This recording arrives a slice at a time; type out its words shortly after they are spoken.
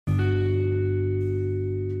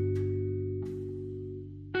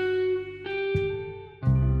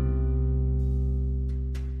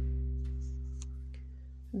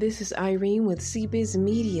This is Irene with CBiz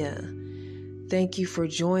Media. Thank you for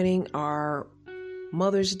joining our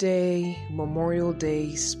Mother's Day, Memorial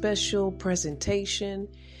Day special presentation.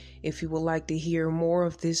 If you would like to hear more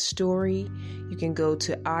of this story, you can go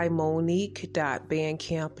to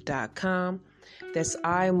imonique.bandcamp.com. That's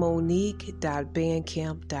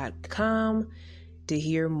imonique.bandcamp.com to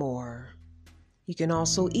hear more. You can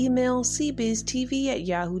also email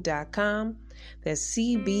cbiztv@yahoo.com. That's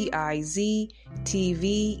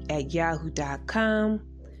cbiztv@yahoo.com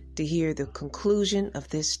to hear the conclusion of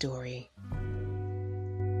this story.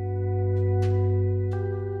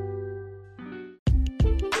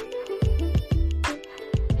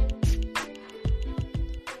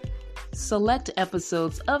 Select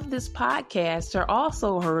episodes of this podcast are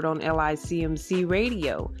also heard on LICMC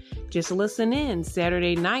Radio. Just listen in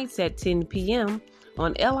Saturday nights at 10 p.m.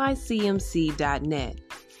 on licmc.net.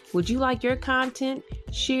 Would you like your content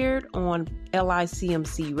shared on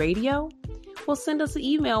LICMC Radio? Well, send us an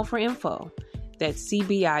email for info. That's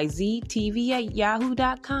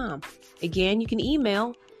cbiztv@yahoo.com. Again, you can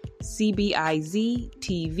email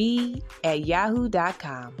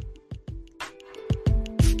cbiztv@yahoo.com.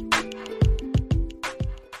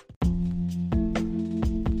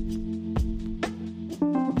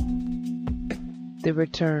 The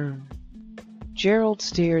return. Gerald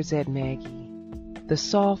stares at Maggie. The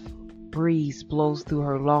soft breeze blows through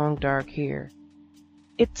her long dark hair.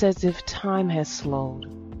 It's as if time has slowed.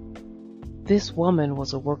 This woman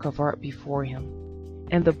was a work of art before him,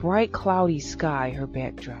 and the bright cloudy sky her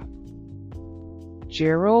backdrop.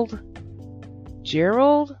 Gerald?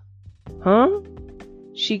 Gerald? Huh?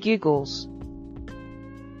 She giggles.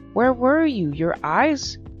 Where were you? Your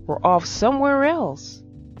eyes were off somewhere else.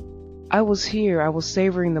 I was here. I was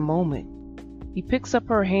savoring the moment. He picks up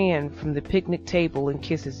her hand from the picnic table and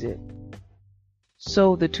kisses it.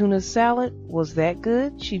 So the tuna salad was that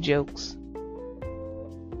good? She jokes.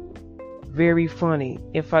 Very funny.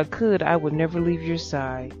 If I could, I would never leave your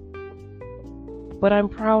side. But I'm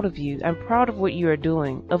proud of you. I'm proud of what you are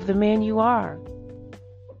doing, of the man you are.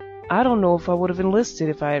 I don't know if I would have enlisted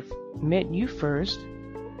if I had met you first.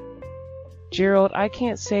 Gerald, I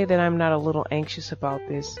can't say that I'm not a little anxious about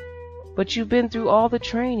this. But you've been through all the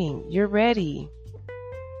training. You're ready.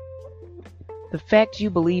 The fact you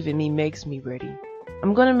believe in me makes me ready.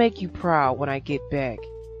 I'm going to make you proud when I get back.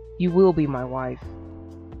 You will be my wife.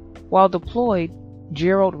 While deployed,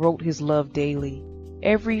 Gerald wrote his love daily.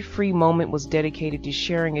 Every free moment was dedicated to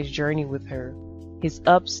sharing his journey with her, his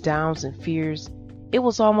ups, downs, and fears. It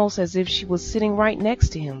was almost as if she was sitting right next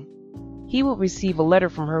to him. He would receive a letter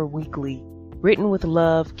from her weekly, written with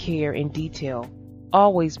love, care, and detail.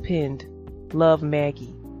 Always pinned, Love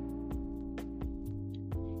Maggie.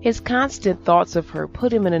 His constant thoughts of her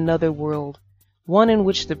put him in another world, one in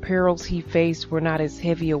which the perils he faced were not as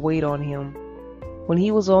heavy a weight on him. When he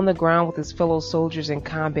was on the ground with his fellow soldiers in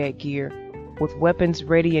combat gear, with weapons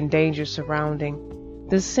ready and danger surrounding,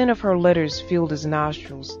 the scent of her letters filled his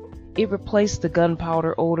nostrils. It replaced the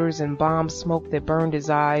gunpowder odors and bomb smoke that burned his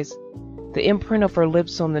eyes. The imprint of her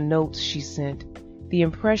lips on the notes she sent, the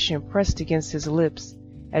impression pressed against his lips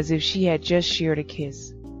as if she had just shared a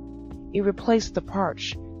kiss. It replaced the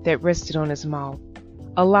parch that rested on his mouth.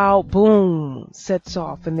 A loud boom sets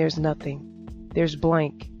off and there's nothing. There's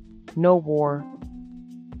blank. No war.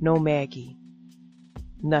 No Maggie.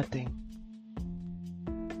 Nothing.